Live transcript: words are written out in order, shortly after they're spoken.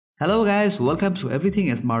Hello guys, welcome to Everything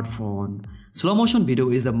Smartphone. Slow motion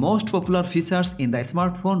video is the most popular features in the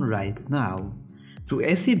smartphone right now. To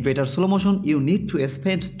achieve better slow motion, you need to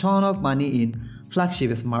spend ton of money in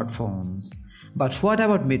flagship smartphones. But what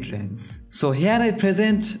about mid-range? So here I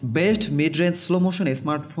present best mid-range slow motion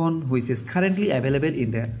smartphone which is currently available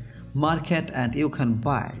in the market and you can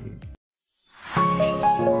buy.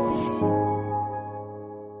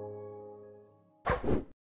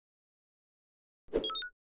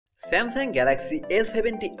 Samsung Galaxy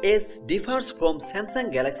A70s differs from Samsung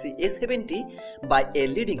Galaxy A70 by a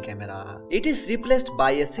leading camera. It is replaced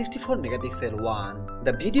by a 64 megapixel one.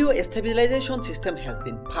 The video stabilization system has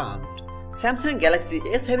been pumped. Samsung Galaxy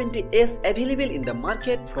A70 is available in the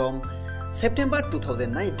market from September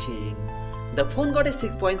 2019. The phone got a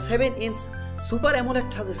 6.7-inch Super AMOLED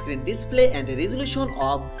touchscreen display and a resolution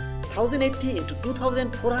of 1080 x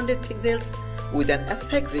 2400 pixels with an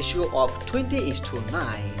aspect ratio of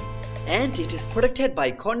 20:9. And it is protected by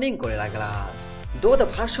Corning Gorilla Glass, though the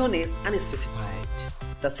version is unspecified.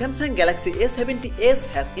 The Samsung Galaxy A70s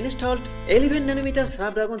has installed 11nm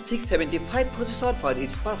Snapdragon 675 processor for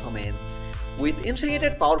its performance, with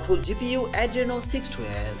integrated powerful GPU Adreno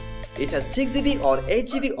 612. It has 6GB or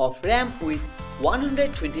 8GB of RAM with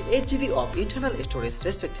 128GB of internal storage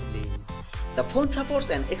respectively. The phone supports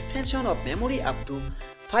an expansion of memory up to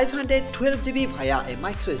 512GB via a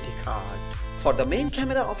microSD card. For the main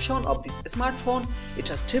camera option of this smartphone, it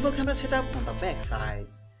has triple camera setup on the back side.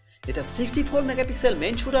 It has 64 megapixel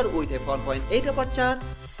main shooter with f1.8 aperture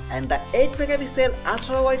and the 8 megapixel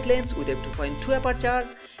ultra-wide lens with f2.2 aperture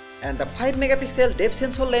and the 5 megapixel depth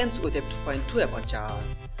sensor lens with f2.2 aperture.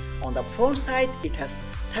 On the front side, it has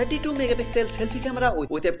 32 megapixel selfie camera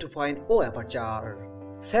with f2.0 aperture.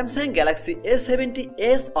 Samsung Galaxy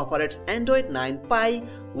A70s operates Android 9 Pie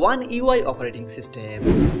One UI operating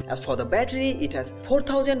system. As for the battery, it has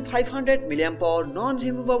 4500 mAh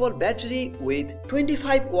non-removable battery with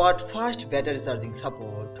 25-watt fast battery charging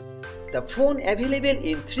support. The phone available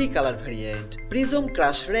in 3 color variant: Prism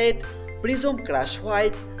Crush Red, Prism Crush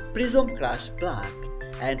White, Prism Crush Black,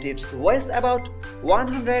 and it weighs about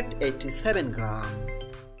 187 grams.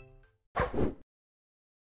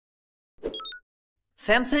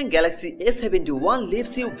 Samsung Galaxy A71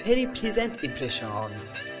 leaves you very pleasant impression.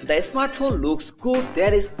 The smartphone looks good,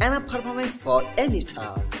 there is enough performance for any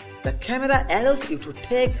task. The camera allows you to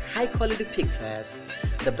take high quality pictures.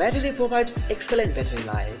 The battery provides excellent battery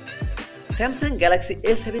life. Samsung Galaxy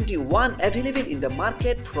A71 available in the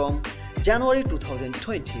market from January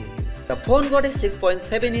 2020. The phone got a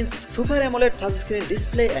 6.7-inch Super AMOLED touchscreen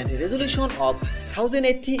display and a resolution of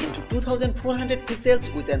 1080 x 2400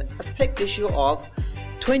 pixels with an aspect ratio of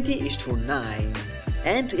 20:9,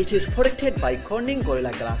 and it is protected by Corning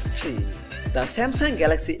Gorilla Glass 3. The Samsung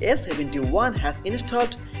Galaxy A71 has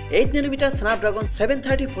installed 8nm Snapdragon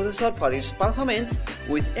 730 processor for its performance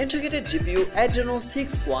with integrated GPU Adreno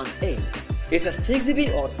 618. It has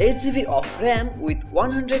 6GB or 8GB of RAM with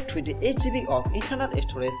 128GB of internal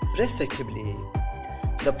storage respectively.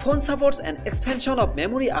 The phone supports an expansion of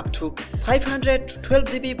memory up to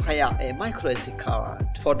 512GB via a microSD card.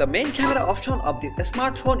 For the main camera option of this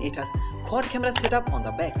smartphone, it has quad camera setup on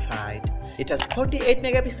the back side. It has 48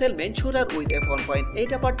 megapixel main shooter with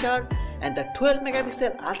f1.8 aperture and the 12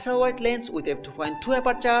 megapixel ultra-wide lens with f2.2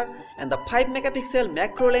 aperture and the 5 megapixel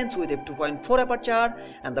macro lens with f2.4 aperture,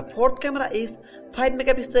 and the fourth camera is 5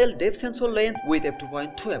 megapixel depth sensor lens with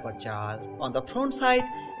f2.2 aperture. On the front side,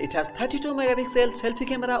 it has 32 megapixel selfie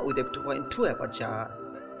camera with f2.2 aperture.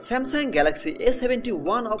 Samsung Galaxy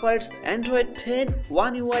A71 operates Android 10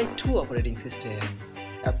 One UI 2 operating system.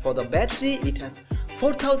 As for the battery, it has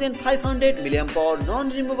 4500 mAh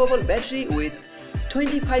non-removable battery with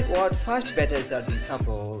 25-watt fast battery charging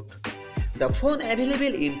support. The phone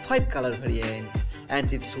available in 5 color variant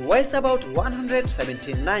and it weighs about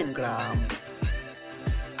 179 grams.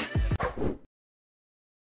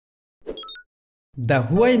 The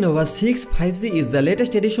Huawei Nova 6 5G is the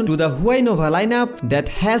latest addition to the Huawei Nova lineup that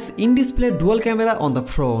has in-display dual camera on the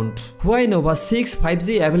front. Huawei Nova 6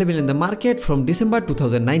 5G available in the market from December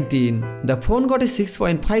 2019. The phone got a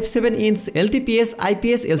 6.57-inch LTPS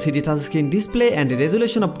IPS LCD touchscreen display and a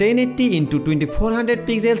resolution of 1080 x 2400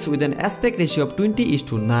 pixels with an aspect ratio of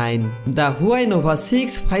 20:9. The Huawei Nova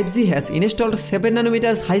 6 5G has installed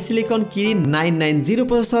 7nm high silicon Kirin 990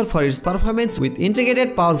 processor for its performance with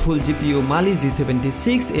integrated powerful GPU Mali G7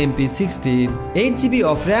 276 MP16, 8GB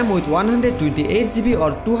of RAM with 128GB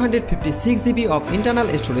or 256GB of internal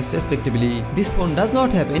storage respectively. This phone does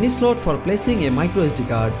not have any slot for placing a microSD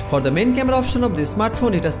card. For the main camera option of this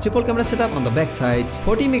smartphone, it has triple camera setup on the back side,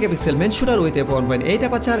 40 megapixel main shooter with f1.8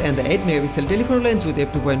 aperture and the 8 megapixel telephoto lens with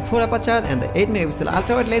f2.4 aperture and the 8 megapixel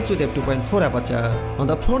ultrawide lens with f2.4 aperture. On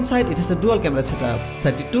the front side, it has a dual camera setup,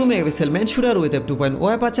 32 megapixel main shooter with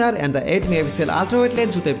f2.0 aperture and the 8 megapixel ultrawide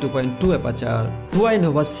lens with f2.2 aperture. Huawei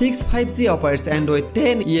Nova 6 5G operates Android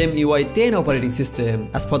 10 EMUI 10 operating system.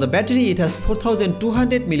 As for the battery, it has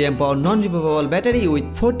 4200 mAh non-removable battery with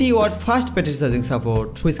 40W fast battery charging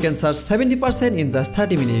support, which can charge 70% in just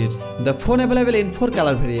 30 minutes. The phone available in 4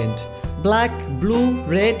 color variant: black, blue,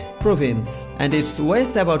 red, province, and its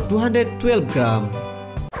weighs about 212 gram.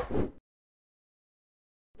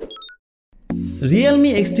 Realme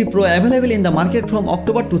X3 Pro available in the market from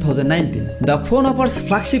October 2019. The phone offers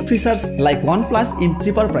flagship features like OnePlus in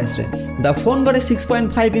cheaper price range. The phone got a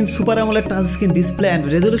 6.5-inch Super AMOLED touchscreen display and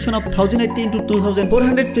resolution of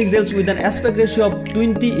 1080x2400 pixels with an aspect ratio of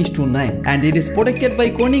 20:9, and it is protected by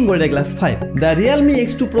Corning Gorilla Glass 5. The Realme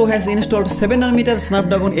X2 Pro has installed 7nm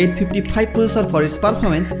Snapdragon 855 processor for its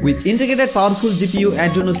performance with integrated powerful GPU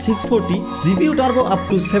Adreno 640, GPU turbo up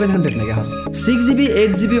to 700 MHz, 6GB,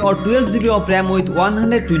 8GB or 12GB of RAM with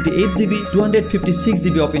 128GB,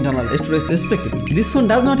 256GB of internal storage respectively. This phone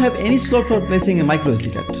does not have any slot for placing a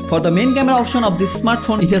microSD card. For the main camera option of this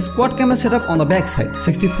smartphone, it has quad camera setup on the back side,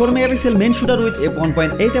 64 megapixel main shooter with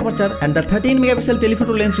f1.8 aperture and the 13 megapixel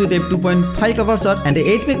telephoto lens with f2.5 aperture and the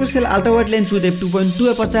 8 megapixel ultrawide lens with f2.2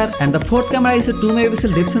 aperture, and the fourth camera is a 2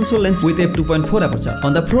 megapixel depth sensor lens with f2.4 aperture.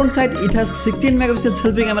 On the front side, it has 16 megapixel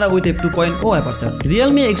selfie camera with f2.0 aperture.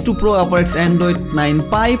 Realme X2 Pro operates Android 9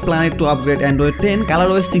 Pie, planned to upgrade Android 10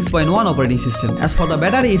 ColorOS 6.1 operating system. As for the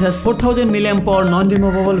battery, it has 4000 mAh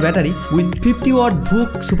non-removable battery with 50W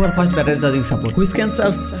VOOC superfast battery charging support, which can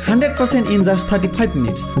charge 100% in just 35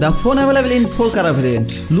 minutes. The phone available in 4 color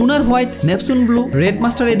variant: Lunar White, Neptune Blue, Red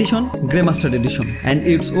Master Edition, Grey Master Edition, and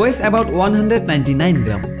its weighs about 199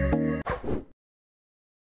 gram.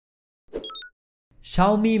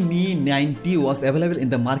 Xiaomi Mi 90 was available in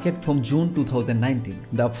the market from June 2019.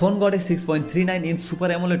 The phone got a 6.39-inch Super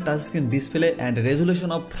AMOLED touchscreen display and a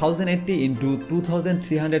resolution of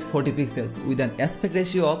 1080x2340 pixels with an aspect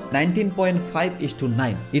ratio of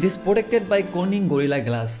 19.5:9. It is protected by Corning Gorilla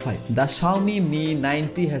Glass 5. The Xiaomi Mi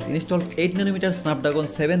 90 has installed 8nm Snapdragon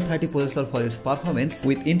 730 processor for its performance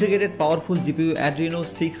with integrated powerful GPU Adreno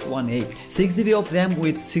 618, 6GB of RAM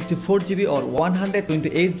with 64GB or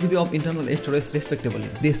 128GB of internal storage respectively.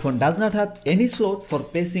 This phone does not have any slot for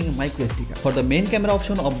placing a microSD card. For the main camera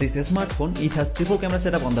option of this smartphone, it has triple camera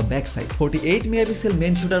setup on the back side, 48 megapixel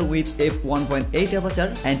main shooter with f1.8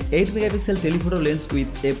 aperture and 8 megapixel telephoto lens with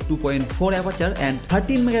f2.4 aperture and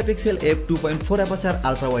 13 megapixel f2.4 aperture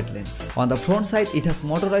ultra-wide lens. On the front side, it has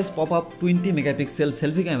motorized pop-up 20 megapixel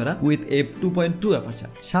selfie camera with f2.2 aperture.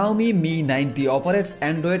 Xiaomi Mi 90 operates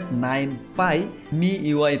Android 9 Pie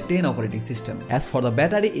MIUI 10 operating system. As for the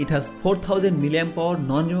battery, it has 4000 mAh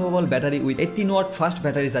non-removable battery with 18W fast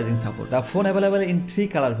battery charging support. The phone available in 3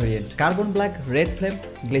 color variant: Carbon Black, Red Flame,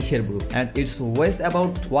 Glacier Blue, and its weighs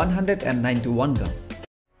about 191 gram.